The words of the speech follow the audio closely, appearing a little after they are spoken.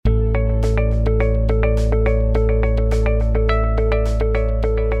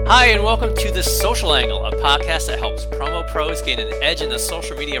Hi, and welcome to The Social Angle, a podcast that helps promo pros gain an edge in the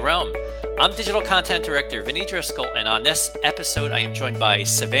social media realm. I'm digital content director Vinny Driscoll, and on this episode, I am joined by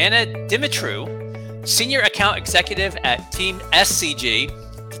Savannah Dimitrou, senior account executive at Team SCG,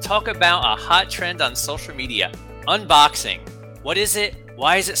 to talk about a hot trend on social media, unboxing. What is it?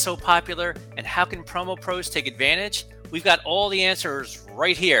 Why is it so popular? And how can promo pros take advantage? We've got all the answers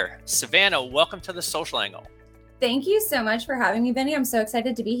right here. Savannah, welcome to The Social Angle. Thank you so much for having me, Vinny. I'm so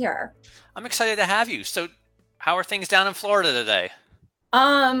excited to be here. I'm excited to have you. So how are things down in Florida today?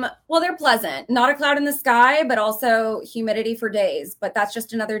 Well, they're pleasant. Not a cloud in the sky, but also humidity for days. But that's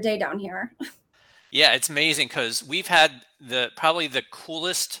just another day down here. Yeah, it's amazing because we've had probably the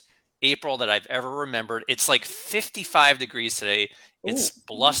coolest April that I've ever remembered. It's like 55 degrees today. It's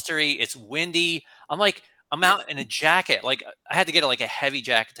blustery. It's windy. I'm out in a jacket. Like I had to get a heavy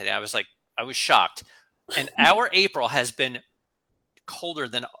jacket today. I was shocked. And our April has been colder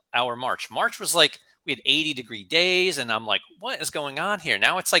than our March. March was like we had 80-degree days, and I'm like, what is going on here?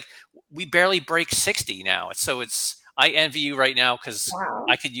 Now it's like we barely break 60 now. I envy you right now because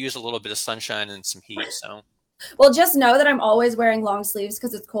I could use a little bit of sunshine and some heat. So, well, just know that I'm always wearing long sleeves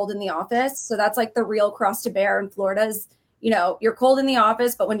because it's cold in the office. So that's like the real cross to bear in Florida is, you're cold in the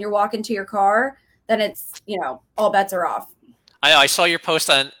office, but when you're walking to your car, then it's, all bets are off. I saw your post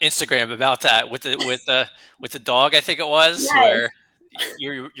on Instagram about that with the dog. I think it was where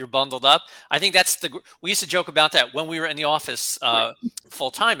you're bundled up. I think we used to joke about that when we were in the office full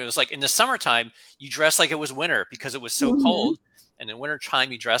time. It was like in the summertime you dress like it was winter because it was so cold, and in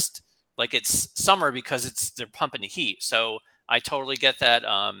wintertime you dressed like it's summer because they're pumping the heat. So I totally get that.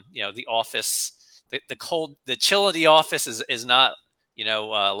 The office, the cold, the chill of the office is not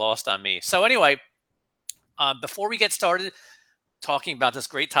lost on me. So anyway, before we get started talking about this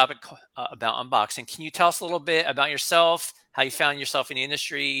great topic about unboxing, can you tell us a little bit about yourself, how you found yourself in the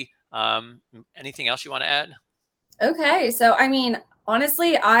industry, anything else you want to add? Okay. So,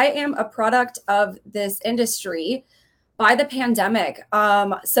 honestly, I am a product of this industry by the pandemic.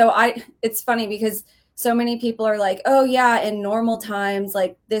 It's funny because so many people are like, oh yeah, in normal times,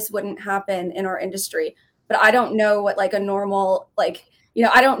 like this wouldn't happen in our industry, but I don't know what like a normal,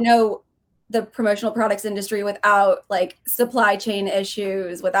 I don't know the promotional products industry without like supply chain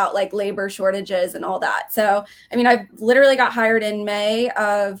issues, without like labor shortages and all that. So, I've literally got hired in May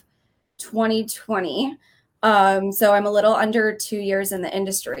of 2020. So I'm a little under 2 years in the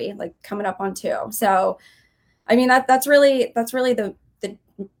industry, like coming up on 2. So, that's really the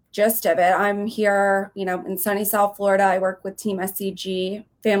gist of it. I'm here, in sunny South Florida. I work with Team SCG,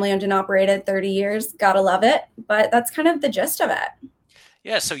 family owned and operated, 30 years. Gotta love it. But that's kind of the gist of it.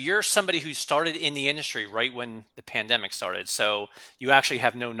 Yeah, so you're somebody who started in the industry right when the pandemic started. So you actually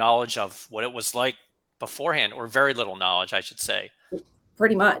have no knowledge of what it was like beforehand, or very little knowledge, I should say.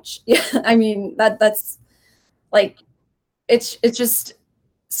 Pretty much. Yeah. That's like, it's just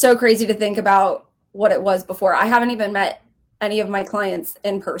so crazy to think about what it was before. I haven't even met any of my clients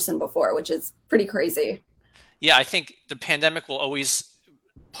in person before, which is pretty crazy. Yeah, I think the pandemic will always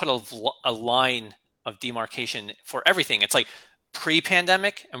put a line of demarcation for everything. It's like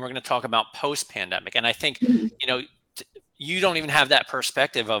pre-pandemic, and we're going to talk about post-pandemic. And I think, you don't even have that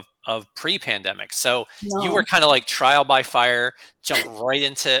perspective of pre-pandemic. So You were kind of like trial by fire, jump right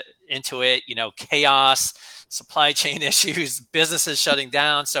into it, chaos, supply chain issues, businesses shutting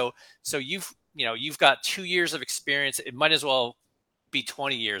down. So you've got 2 years of experience. It might as well be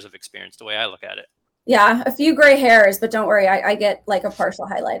 20 years of experience, the way I look at it. Yeah, a few gray hairs, but don't worry, I get like a partial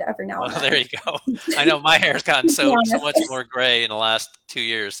highlight every now and then. There you go. I know my hair's gotten so much more gray in the last 2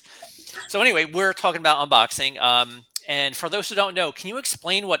 years. So anyway, we're talking about unboxing. And for those who don't know, can you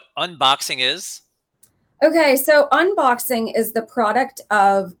explain what unboxing is? Okay, so unboxing is the product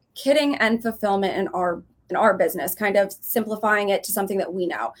of kitting and fulfillment in our business, kind of simplifying it to something that we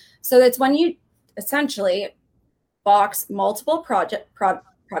know. So it's when you essentially box multiple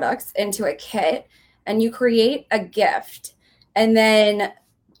products into a kit, and you create a gift, and then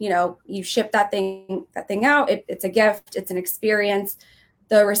you ship that thing out. It's a gift, it's an experience.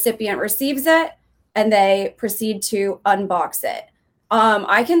 The recipient receives it and they proceed to unbox it.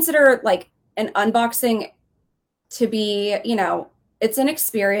 I consider like an unboxing to be, it's an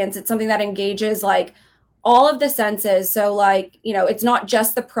experience. It's something that engages like all of the senses. So like, it's not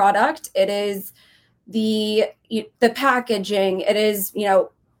just the product, it is the packaging, it is,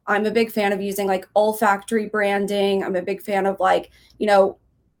 I'm a big fan of using like olfactory branding. I'm a big fan of like,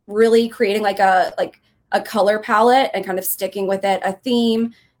 really creating like a color palette and kind of sticking with it, a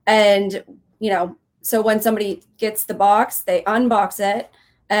theme. And, so when somebody gets the box, they unbox it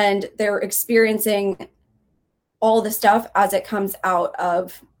and they're experiencing all the stuff as it comes out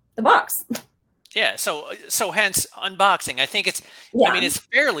of the box. Yeah. So hence unboxing. I think it's, I Yeah. mean, it's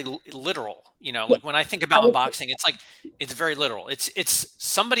fairly literal, Yeah. like when I think about unboxing, it's like, it's very literal. It's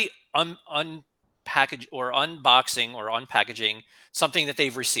somebody unpackage or unboxing or unpackaging something that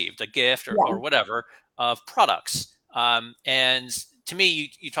they've received, a gift or Yeah. whatever of products. And to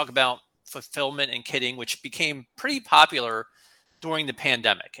me, you talk about fulfillment and kitting, which became pretty popular during the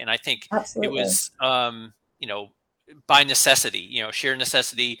pandemic. And I think it Absolutely. was, you know, by necessity, sheer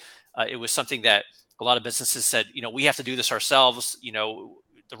necessity. It was something that a lot of businesses said, we have to do this ourselves.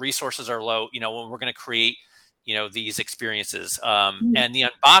 The resources are low, when we're going to create, these experiences. And the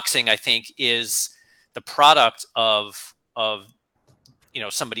unboxing, I think, is the product of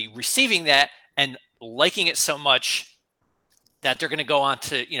somebody receiving that and liking it so much that they're going to go on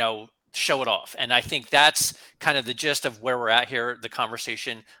to, show it off. And I think that's kind of the gist of where we're at here, the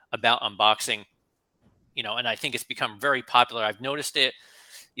conversation about unboxing, and I think it's become very popular. I've noticed it,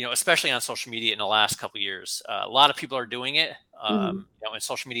 especially on social media in the last couple of years. A lot of people are doing it, and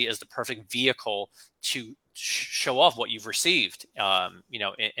social media is the perfect vehicle to show off what you've received,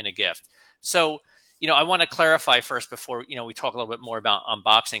 in a gift. So, I want to clarify first before, we talk a little bit more about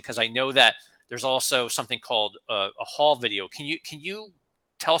unboxing, because I know that there's also something called a haul video. Can you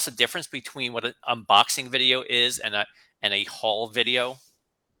tell us the difference between what an unboxing video is and a haul video?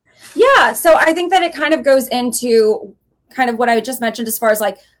 Yeah. So I think that it kind of goes into kind of what I just mentioned as far as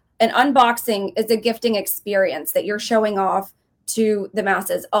like an unboxing is a gifting experience that you're showing off to the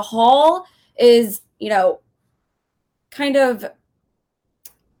masses. A haul is, kind of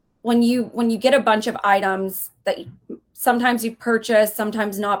when you get a bunch of items that sometimes you purchase,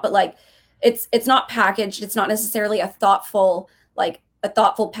 sometimes not, but like it's not packaged. It's not necessarily a thoughtful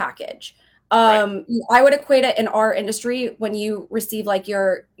package. Right. I would equate it in our industry when you receive like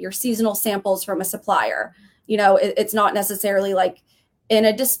your seasonal samples from a supplier. It's not necessarily like in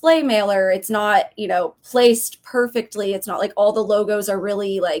a display mailer. It's not, placed perfectly. It's not like all the logos are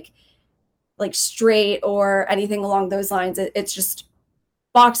really like straight or anything along those lines. It's just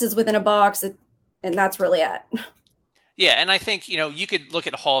boxes within a box, and that's really it. Yeah, and I think, you could look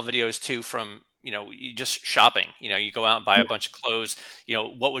at haul videos too from, you just shopping. You go out and buy a bunch of clothes.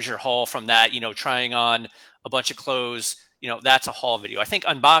 What was your haul from that? Trying on a bunch of clothes. That's a haul video. I think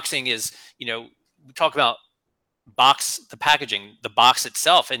unboxing is, we talk about the packaging, the box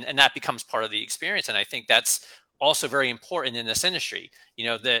itself, and that becomes part of the experience. And I think that's also very important in this industry. We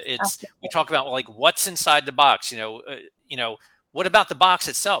talk about like what's inside the box. What about the box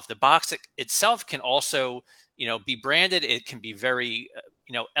itself? The box itself can also, be branded. It can be very,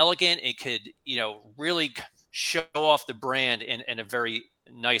 elegant. It could, really show off the brand in a very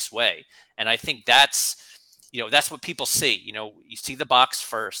nice way. And I think that's what people see. You see the box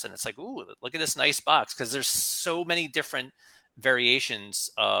first and it's like, ooh, look at this nice box. Because there's so many different variations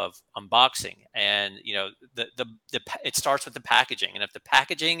of unboxing. And, it starts with the packaging. And if the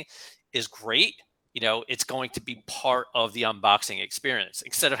packaging is great, it's going to be part of the unboxing experience.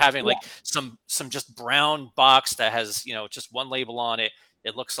 Instead of having like some just brown box that has, just one label on it,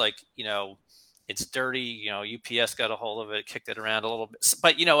 it looks like, it's dirty. UPS got a hold of it, kicked it around a little bit.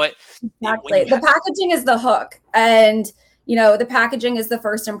 But you know what? Exactly. The packaging is the hook, and the packaging is the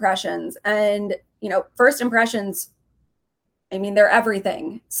first impressions, and first impressions, I mean, they're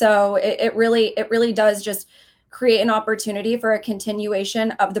everything. So it really does just create an opportunity for a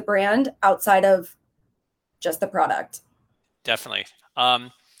continuation of the brand outside of just the product. Definitely.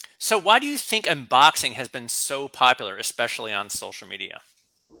 So why do you think unboxing has been so popular, especially on social media?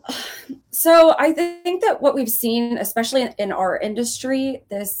 So I think that what we've seen, especially in our industry,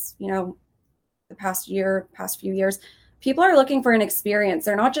 the past few years, people are looking for an experience.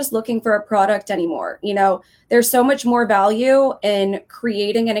 They're not just looking for a product anymore. There's so much more value in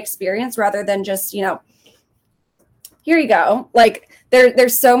creating an experience rather than just, here you go. Like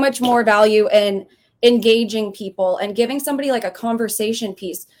there's so much more value in engaging people and giving somebody like a conversation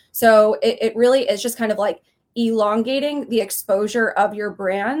piece. So it really is just kind of like elongating the exposure of your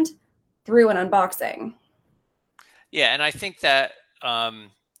brand through an unboxing. Yeah, and I think that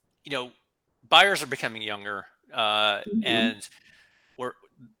buyers are becoming younger, and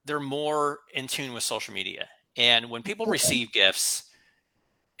they're more in tune with social media. And when people receive gifts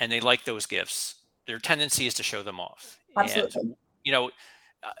and they like those gifts, their tendency is to show them off. Absolutely. And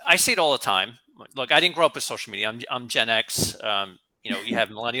I see it all the time. Look, I didn't grow up with social media. I'm Gen X. You have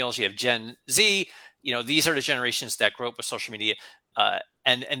millennials, you have Gen Z. These are the generations that grew up with social media,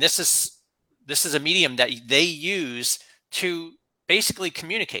 and this is a medium that they use to basically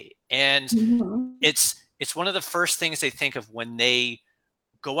communicate. And it's one of the first things they think of when they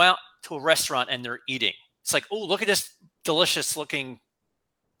go out to a restaurant and they're eating. It's like, oh, look at this delicious looking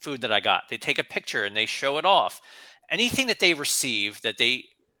food that I got. They take a picture and they show it off. Anything that they receive that they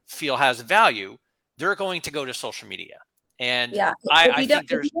feel has value, they're going to go to social media. And Yeah. I think If you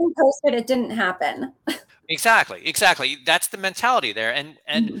there's didn't post it, it didn't happen. exactly. That's the mentality there. And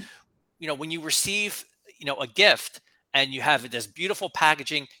Mhm. when you receive, a gift and you have this beautiful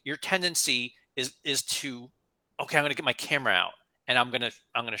packaging, your tendency is to, okay, I'm going to get my camera out and I'm going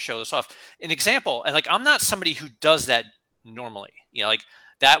to show this off. An example, and like I'm not somebody who does that normally. Like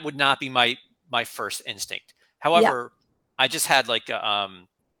that would not be my first instinct. Yeah. However, I just had like a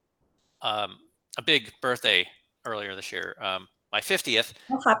big birthday earlier this year, my 50th,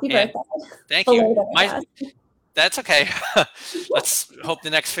 Well, happy and birthday. thank you. Belated, I guess. That's okay. Let's hope the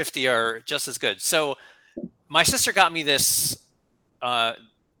next 50 are just as good. So my sister got me these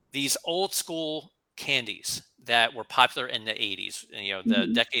old school candies that were popular in the 80s, the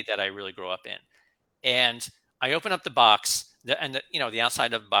Mhm. decade that I really grew up in. And I opened up the box, the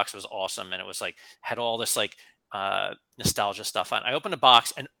outside of the box was awesome, and it was like had all this like nostalgia stuff on. I opened the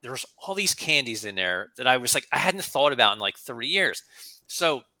box, and there was all these candies in there that I was like I hadn't thought about in like 30 years.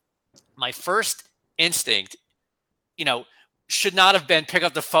 So my first instinct, you know, should not have been pick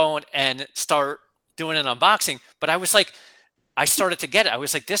up the phone and start doing an unboxing, but I was like, I started to get it. I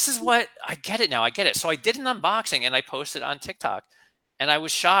was like, this is what I get it now. I get it. So I did an unboxing and I posted on TikTok, and I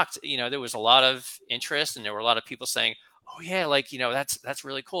was shocked. There was a lot of interest and there were a lot of people saying, oh yeah, like, that's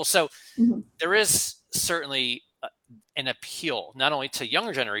really cool. So Mhm. there is certainly an appeal, not only to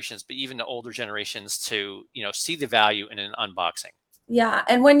younger generations, but even to older generations to, see the value in an unboxing. Yeah.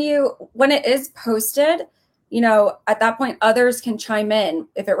 And when it is posted, at that point, others can chime in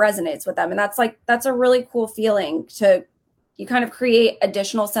if it resonates with them. And that's a really cool feeling you kind of create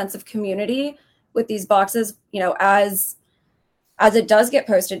additional sense of community with these boxes, as it does get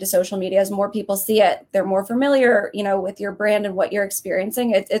posted to social media, as more people see it, they're more familiar, with your brand and what you're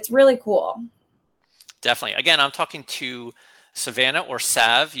experiencing. It's really cool. Definitely. Again, I'm talking to Savannah or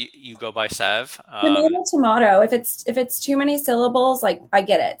Sav. You go by Sav. Tomato. If it's too many syllables, like I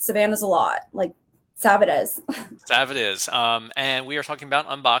get it. Savannah's a lot. Like Sav it is. Sav it is. And we are talking about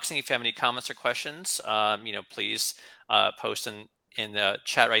unboxing. If you have any comments or questions, please post in the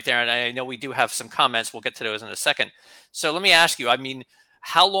chat right there. And I know we do have some comments. We'll get to those in a second. So let me ask you,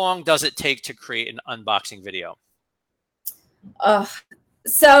 how long does it take to create an unboxing video?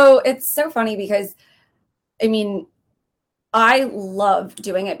 So it's so funny because I love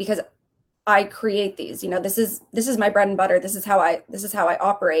doing it because I create these. This is my bread and butter. This is how I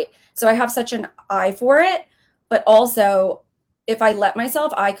operate. So I have such an eye for it, but also if I let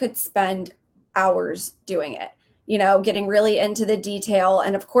myself, I could spend hours doing it. Getting really into the detail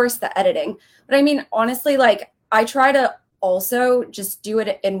and of course the editing. But honestly, like I try to also just do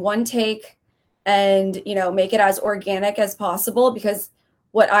it in one take and, make it as organic as possible because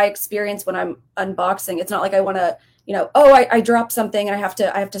what I experience when I'm unboxing, it's not like I want to oh, I dropped something and I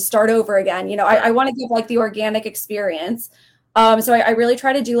have to start over again. I want to give like the organic experience. So I really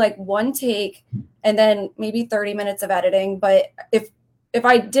try to do like one take and then maybe 30 minutes of editing. But if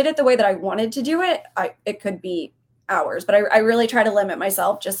I did it the way that I wanted to do it, it could be hours. But I really try to limit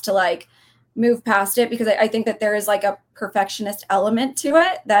myself just to like move past it because I think that there is like a perfectionist element to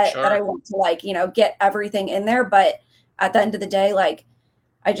it that Sure. I want to like, get everything in there. But at the end of the day, like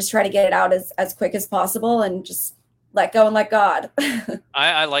I just try to get it out as quick as possible and just let go and let God.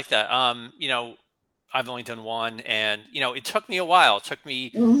 I like that. I've only done one, and it took me a while. It took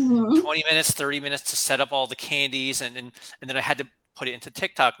me Mhm. 20 minutes, 30 minutes to set up all the candies, and then I had to put it into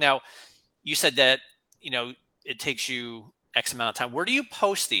TikTok. Now, you said that it takes you X amount of time. Where do you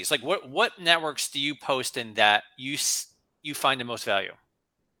post these? Like, what networks do you post in that you find the most value?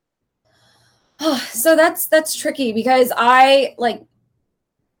 So that's tricky because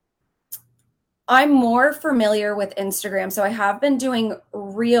I'm more familiar with Instagram. So I have been doing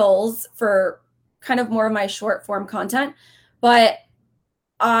reels for kind of more of my short form content, but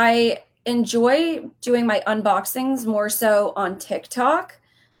I enjoy doing my unboxings more so on TikTok.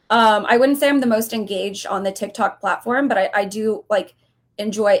 I wouldn't say I'm the most engaged on the TikTok platform, but I do like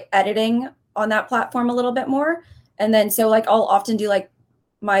enjoy editing on that platform a little bit more. And then so like I'll often do like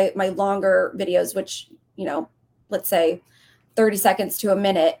my longer videos, which, let's say 30 seconds to a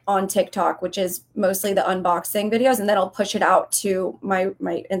minute on TikTok, which is mostly the unboxing videos. And then I'll push it out to my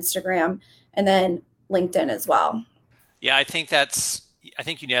Instagram and then LinkedIn as well. Yeah, I think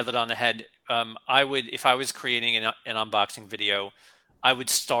you nailed it on the head. If I was creating an unboxing video, I would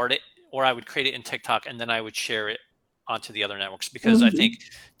start it or I would create it in TikTok and then I would share it onto the other networks because I Mhm. think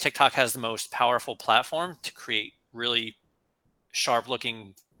TikTok has the most powerful platform to create really sharp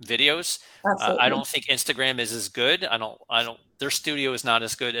looking videos. I Absolutely. don't think Instagram is as good. Their studio is not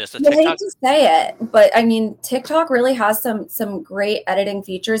as good as the I hate TikTok. to say it, but I mean, TikTok really has some great editing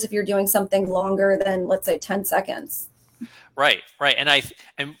features if you're doing something longer than, let's say, 10 seconds. Right, right.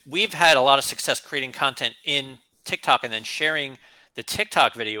 And we've had a lot of success creating content in TikTok and then sharing the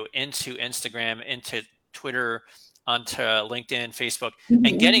TikTok video into Instagram, into Twitter, onto LinkedIn, Facebook, and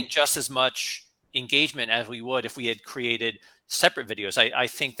Mhm. getting just as much engagement as we would if we had created separate videos. I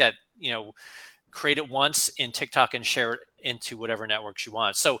think that, create it once in TikTok and share it into whatever networks you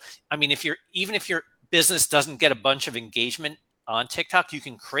want. So, I mean, even if your business doesn't get a bunch of engagement on TikTok, you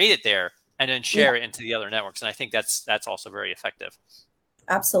can create it there and then Yeah, share it into the other networks. And I think that's also very effective.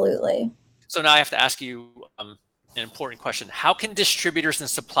 absolutely. So now I have to ask you an important question. How can distributors and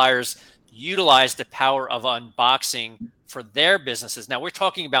suppliers utilize the power of unboxing for their businesses? Now we're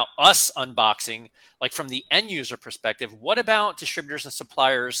talking about us unboxing, like from the end user perspective. What about distributors and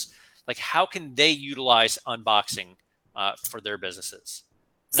suppliers? Like how can they utilize unboxing for their businesses?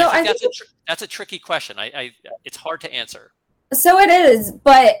 And I So think I think that's a tricky question. It's hard to answer. so it is,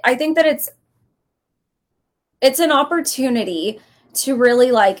 but I think that it's an opportunity to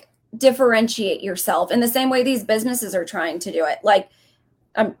really like differentiate yourself in the same way these businesses are trying to do it. Like,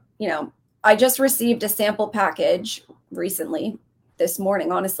 you know, I just received a sample package recently, this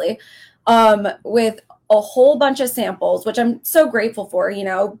morning, honestly, with a whole bunch of samples, which I'm so grateful for,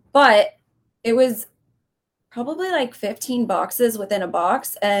 but it was probably like 15 boxes within a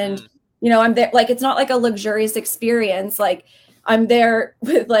box. And, Mm, I'm there, like, it's not like a luxurious experience. Like, I'm there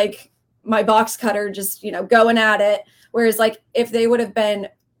with like my box cutter just, going at it. Whereas, like, if they would have been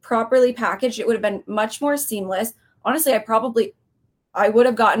properly packaged, it would have been much more seamless. Honestly, I would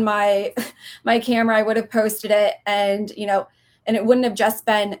have gotten my my camera, I would have posted it, and and it wouldn't have just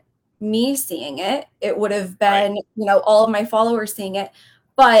been me seeing it. It would have right. been, all of my followers seeing it.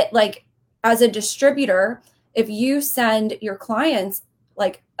 But like as a distributor, if you send your clients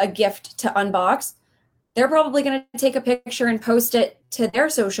like a gift to unbox, they're probably going to take a picture and post it to their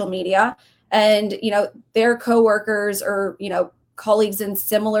social media, and their coworkers or colleagues in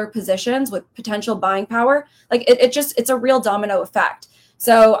similar positions with potential buying power, like it's a real domino effect.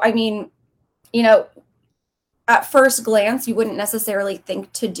 So I mean, you know at first glance you wouldn't necessarily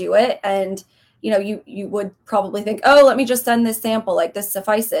think to do it, and you would probably think, oh, let me just send this sample, like this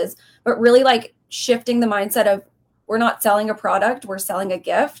suffices. But really, like, shifting the mindset of, we're not selling a product, we're selling a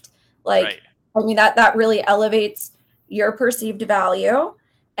gift. Like, Right. I mean, that really elevates your perceived value,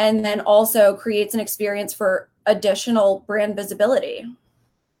 and then also creates an experience for additional brand visibility.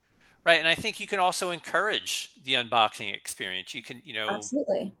 Right. And I think you can also encourage the unboxing experience. You can,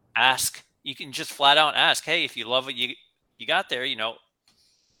 Absolutely. you can just flat out ask, hey, if you love what you got there,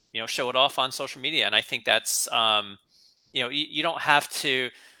 show it off on social media. And I think that's, you don't have to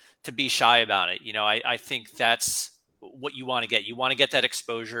be shy about it. I think that's what you want to get. You want to get that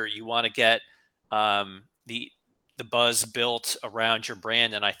exposure. You want to get the buzz built around your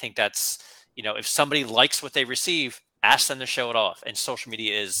brand. And I think that's, if somebody likes what they receive, ask them to show it off. And social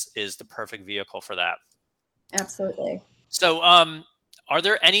media is the perfect vehicle for that. Absolutely. So, are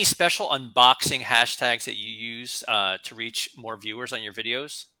there any special unboxing hashtags that you use to reach more viewers on your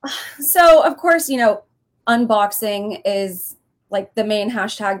videos? So, of course, unboxing is like the main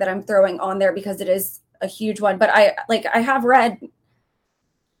hashtag that I'm throwing on there because it is a huge one. But I have read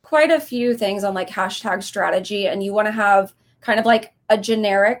quite a few things on like hashtag strategy, and you want to have kind of like a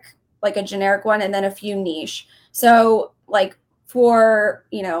generic one, and then a few niche. So, like, for,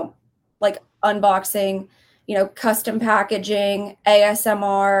 like unboxing, custom packaging,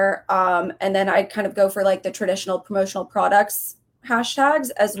 ASMR, and then I kind of go for like the traditional promotional products hashtags,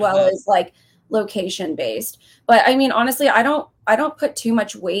 as well Hmm. as like location based. But I mean, honestly, I don't put too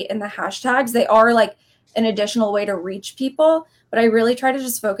much weight in the hashtags. They are like an additional way to reach people, but I really try to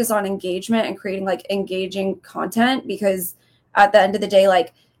just focus on engagement and creating like engaging content, because at the end of the day,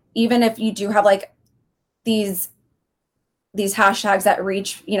 like, even if you do have like these hashtags that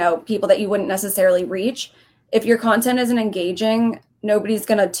reach, people that you wouldn't necessarily reach, if your content isn't engaging, nobody's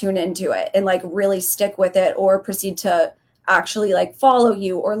going to tune into it and like really stick with it or proceed to actually like follow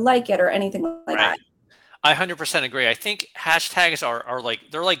you or like it or anything like Right. that. I 100% agree. I think hashtags are like,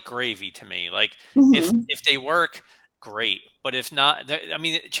 they're like gravy to me. Like Mm-hmm. if they work, great. But if not, I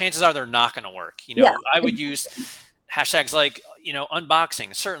mean, chances are they're not going to work. Yeah. I would use hashtags like,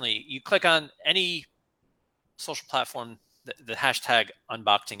 unboxing. Certainly, you click on any social platform, the hashtag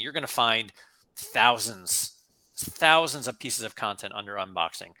unboxing, you're going to find thousands of pieces of content under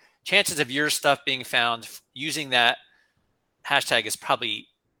unboxing. Chances of your stuff being found using that hashtag is probably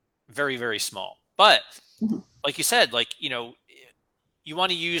very, very small. But Mhm. like you said, like, you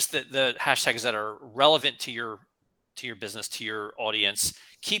want to use the hashtags that are relevant to your business, to your audience.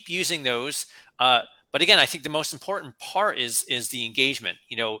 Keep using those. But again, I think the most important part is the engagement.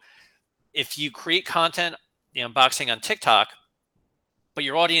 If you create content, the unboxing on TikTok, but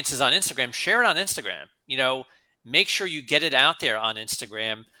your audience is on Instagram, share it on Instagram. Make sure you get it out there on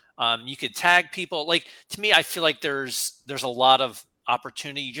Instagram. You could tag people. Like, to me, I feel like there's a lot of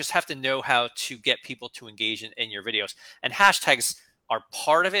opportunity. You just have to know how to get people to engage in your videos. And hashtags are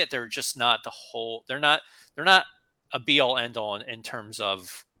part of it. They're just not the whole. They're not a be all end all in terms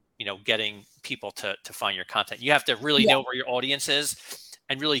of getting people to find your content. You have to really know where your audience is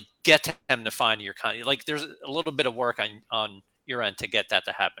and really get them to find your content. Like, there's a little bit of work on your end to get that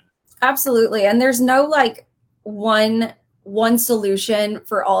to happen. Absolutely. And there's no like one solution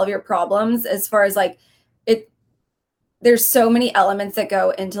for all of your problems, as far as like there's so many elements that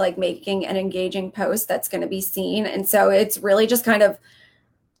go into like making an engaging post that's going to be seen. And so it's really just kind of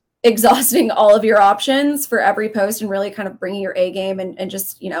exhausting all of your options for every post and really kind of bringing your A game and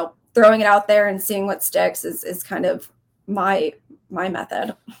just, throwing it out there and seeing what sticks is kind of my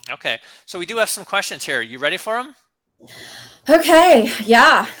method. Okay. So we do have some questions here. You ready for them? Okay.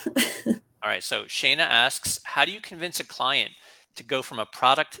 Yeah. All right. So Shayna asks, how do you convince a client to go from a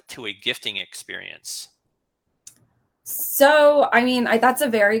product to a gifting experience? So, I mean, that's a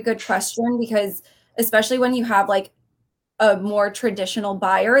very good question, because especially when you have like a more traditional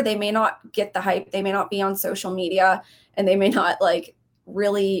buyer, they may not get the hype. They may not be on social media, and they may not like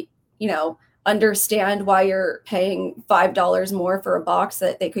really, understand why you're paying $5 more for a box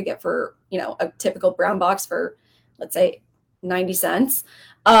that they could get for, a typical brown box for, let's say, 90 cents.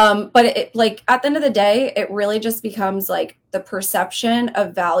 But it, like, at the end of the day, it really just becomes like the perception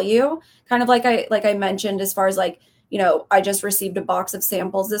of value, kind of like I mentioned, as far as like, I just received a box of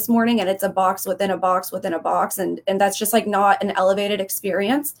samples this morning, and it's a box within a box within a box. And that's just like not an elevated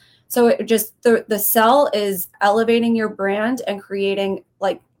experience. So it just, the sell is elevating your brand and creating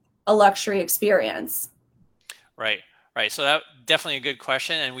like a luxury experience. Right. So that definitely a good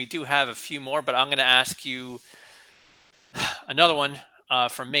question. And we do have a few more, but I'm going to ask you another one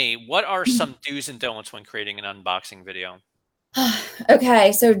from me. What are some do's and don'ts when creating an unboxing video?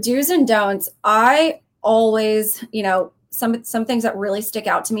 Okay. So do's and don'ts. I always, some things that really stick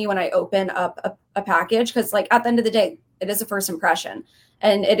out to me when I open up a package, because like at the end of the day, it is a first impression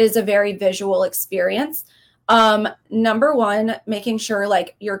and it is a very visual experience. Number one, making sure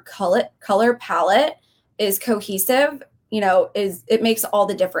like your color palette is cohesive, it makes all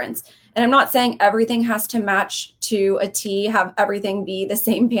the difference. And I'm not saying everything has to match to a T, have everything be the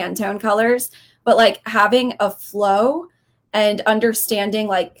same Pantone colors, but like having a flow and understanding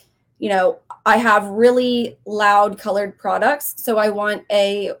like, I have really loud colored products, so I want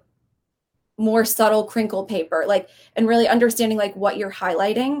a more subtle crinkle paper, like, and really understanding like what you're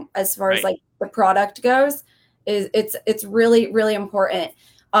highlighting as far as like the product goes it's really, really important.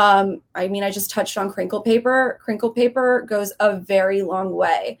 I mean, I just touched on crinkle paper. Crinkle paper goes a very long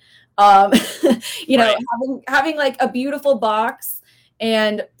way. Having like a beautiful box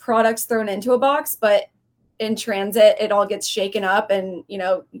and products thrown into a box, but in transit, it all gets shaken up and, you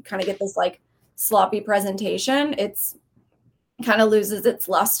kind of get this like sloppy presentation. It's kind of loses its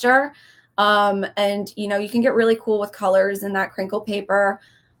luster. And, you can get really cool with colors in that crinkle paper.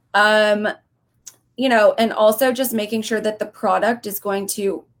 And also just making sure that the product is going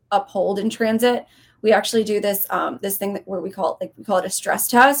to uphold in transit. We actually do this thing where we call it a stress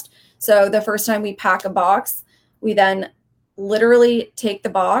test. So the first time we pack a box, we then literally take the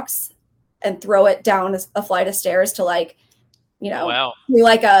box and throw it down a flight of stairs to like, wow. do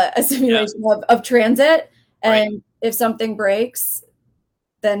like a simulation of transit. And if something breaks,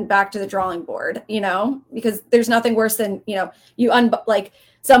 then back to the drawing board, because there's nothing worse than, like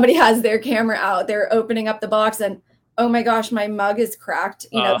somebody has their camera out, they're opening up the box and, oh my gosh, my mug is cracked.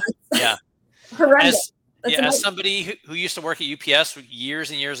 That's horrendous. As somebody who used to work at UPS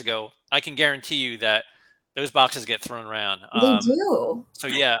years and years ago, I can guarantee you that those boxes get thrown around. They do. So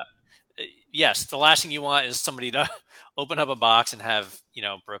yes, the last thing you want is somebody to open up a box and have,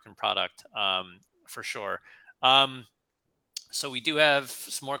 broken product, for sure. So we do have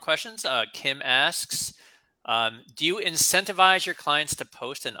some more questions. Kim asks, do you incentivize your clients to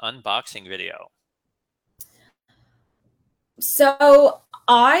post an unboxing video? So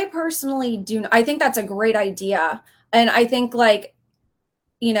I personally do. I think that's a great idea. And I think like,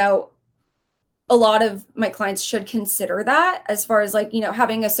 a lot of my clients should consider that, as far as like,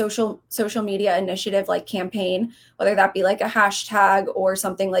 having a social media initiative, like campaign, whether that be like a hashtag or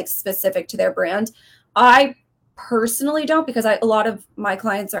something like specific to their brand. I personally don't, because a lot of my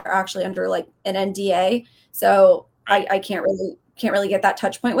clients are actually under like an NDA. So I can't really can't really get that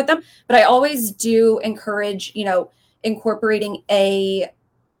touch point with them. But I always do encourage, you know, incorporating a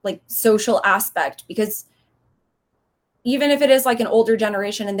like social aspect, because even if it is like an older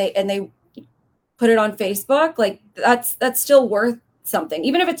generation and they put it on Facebook, like that's still worth something.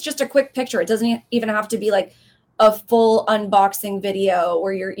 Even if it's just a quick picture, it doesn't even have to be like a full unboxing video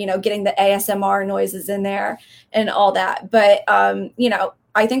where you're, you know, getting the ASMR noises in there and all that. But, you know,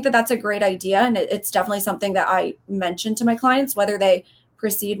 I think that that's a great idea. And it's definitely something that I mention to my clients, whether they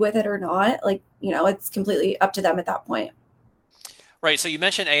proceed with it or not. Like, you know, it's completely up to them at that point. Right. So you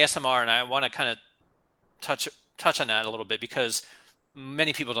mentioned ASMR, and I want to kind of touch on that a little bit, because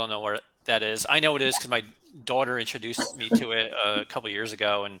many people don't know what that is. I know it is because my daughter introduced me to it a couple of years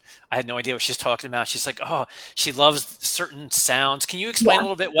ago, and I had no idea what she's talking about. She's like, oh, she loves certain sounds. Can you explain a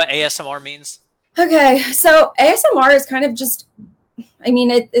little bit what ASMR means? Okay. So ASMR is kind of just, I mean,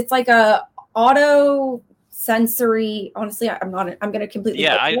 it's like a auto sensory. Honestly, I'm going to completely,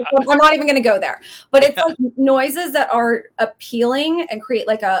 I'm not even going to go there, but it's like noises that are appealing and create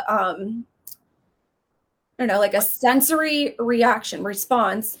like a, I don't know, like a sensory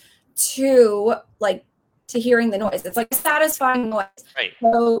response to hearing the noise. It's like a satisfying noise. Right.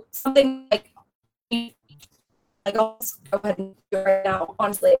 So something like I'll just go ahead and do it right now,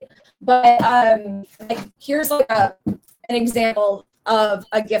 honestly. But like here's like an example of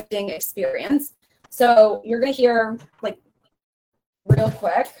a gifting experience. So you're gonna hear like real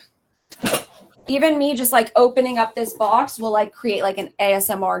quick. Even me just like opening up this box will like create like an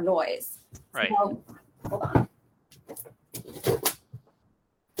ASMR noise. Right. So, hold on.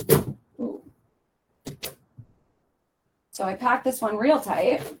 Ooh. So I packed this one real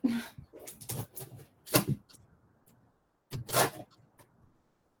tight.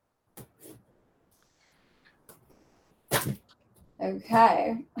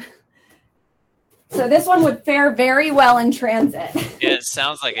 Okay. So this one would fare very well in transit. Yeah, it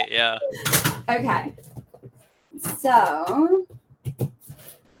sounds like it, yeah. Okay. So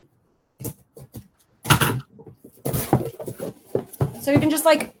even just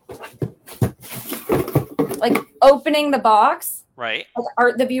like opening the box. Right.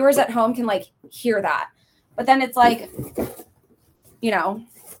 Like the viewers at home can like hear that. But then it's like, you know,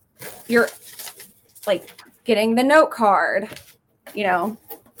 you're like getting the note card, you know.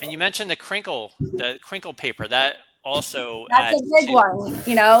 And you mentioned the crinkle paper. That also that's a big one,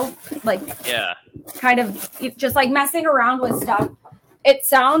 you know, like yeah, kind of just like messing around with stuff. It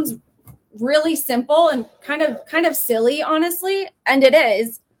sounds really simple and kind of silly, honestly, and it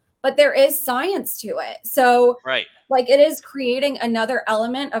is, but there is science to it. So right, like it is creating another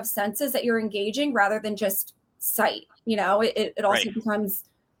element of senses that you're engaging rather than just sight. You know, it also becomes,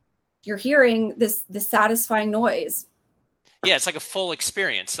 you're hearing this satisfying noise. Yeah, it's like a full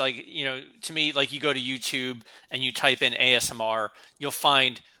experience. Like, you know, to me, like you go to YouTube and you type in ASMR, you'll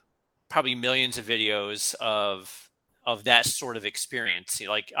find probably millions of videos of that sort of experience.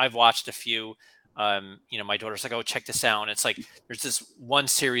 Like I've watched a few, you know, my daughter's like, oh, check this out. And it's like, there's this one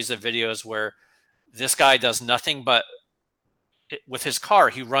series of videos where this guy does nothing but with his car,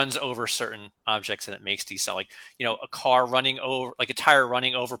 he runs over certain objects and it makes these sound, like, you know, a car running over, like a tire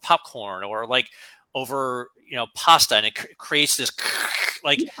running over popcorn, or like over, you know, pasta, and it creates this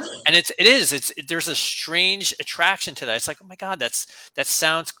like, and there's a strange attraction to that. It's like, oh my God, that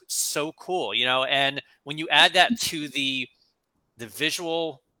sounds so cool, you know. And when you add that to the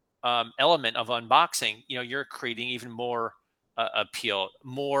visual element of unboxing, you know, you're creating even more appeal,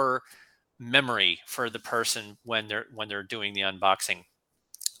 more memory for the person when they're doing the unboxing.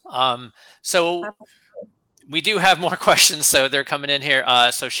 So we do have more questions, so they're coming in here.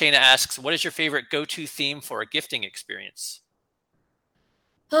 So Shayna asks, what is your favorite go-to theme for a gifting experience?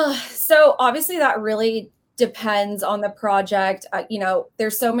 So obviously that really depends on the project. You know,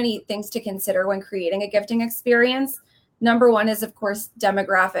 there's so many things to consider when creating a gifting experience. Number one is, of course,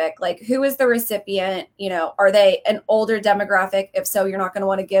 demographic. Like, who is the recipient? You know, are they an older demographic? If so, you're not going to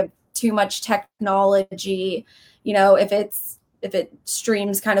want to give too much technology. You know, if it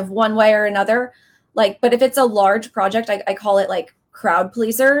streams kind of one way or another. Like, but if it's a large project, I call it like crowd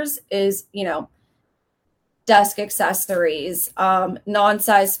pleasers, is, you know, desk accessories,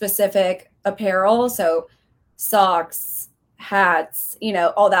 non-size specific apparel. So socks, hats, you know,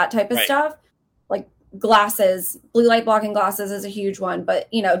 all that type of stuff. Like glasses, blue light blocking glasses is a huge one, but,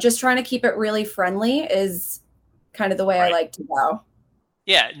 you know, just trying to keep it really friendly is kind of the way I like to go.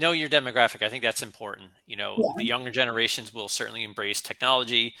 Yeah, know your demographic. I think that's important. You know, the younger generations will certainly embrace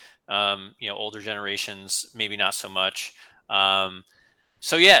technology. You know, older generations, maybe not so much.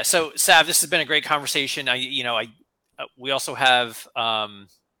 So yeah, so Sav, this has been a great conversation. We also have, I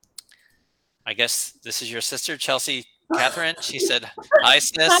guess this is your sister, Chelsea Catherine. She said, "Hi,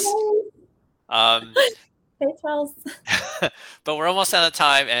 sis." Hi. Hey, Charles. But we're almost out of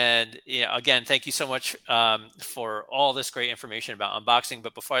time, and again, thank you so much for all this great information about unboxing.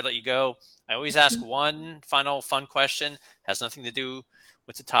 But before I let you go, I always ask one final fun question. Has nothing to do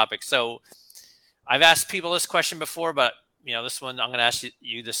with the topic. So I've asked people this question before, but this one I'm going to ask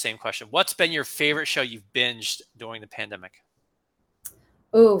you the same question. What's been your favorite show you've binged during the pandemic?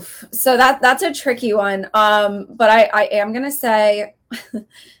 Oof. So that's a tricky one. But I am going to say, and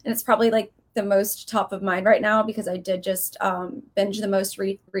it's probably like the most top of mind right now because I did just binge the most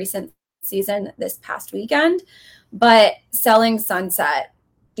recent season this past weekend, but Selling Sunset,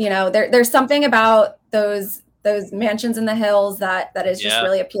 there's something about those mansions in the hills that is just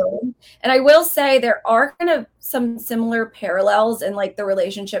really appealing. And I will say there are kind of some similar parallels in like the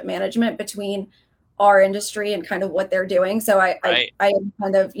relationship management between our industry and kind of what they're doing. So I am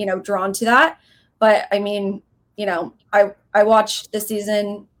kind of, drawn to that. But I mean, I watched the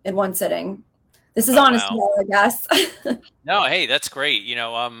season in one sitting. This is honest, I guess. No, hey, that's great.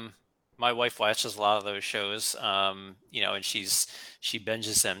 My wife watches a lot of those shows, and she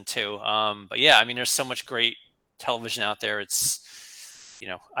binges them too. But yeah, I mean, there's so much great television out there. It's,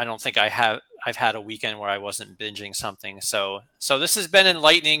 I don't think I've had a weekend where I wasn't binging something. So this has been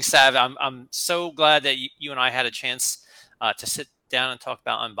enlightening, Sav. I'm so glad that you and I had a chance to sit down and talk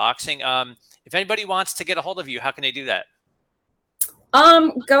about unboxing. If anybody wants to get a hold of you, how can they do that?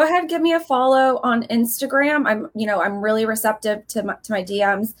 Go ahead, give me a follow on Instagram. I'm really receptive to my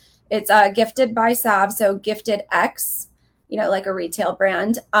DMs. It's Gifted by Sav, so Gifted X, like a retail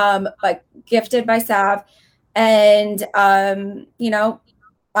brand. But Gifted by Sav, and I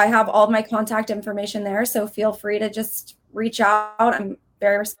have all my contact information there, so feel free to just reach out. I'm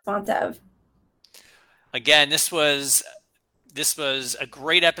very responsive. Again, this was a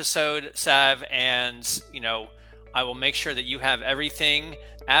great episode, Sav, and I will make sure that you have everything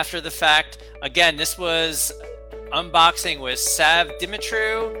after the fact. Again, this was Unboxing with Sav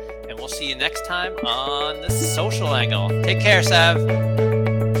Dimitrou, and we'll see you next time on The Social Angle. Take care, Sav.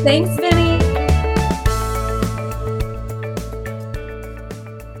 Thanks, Vin.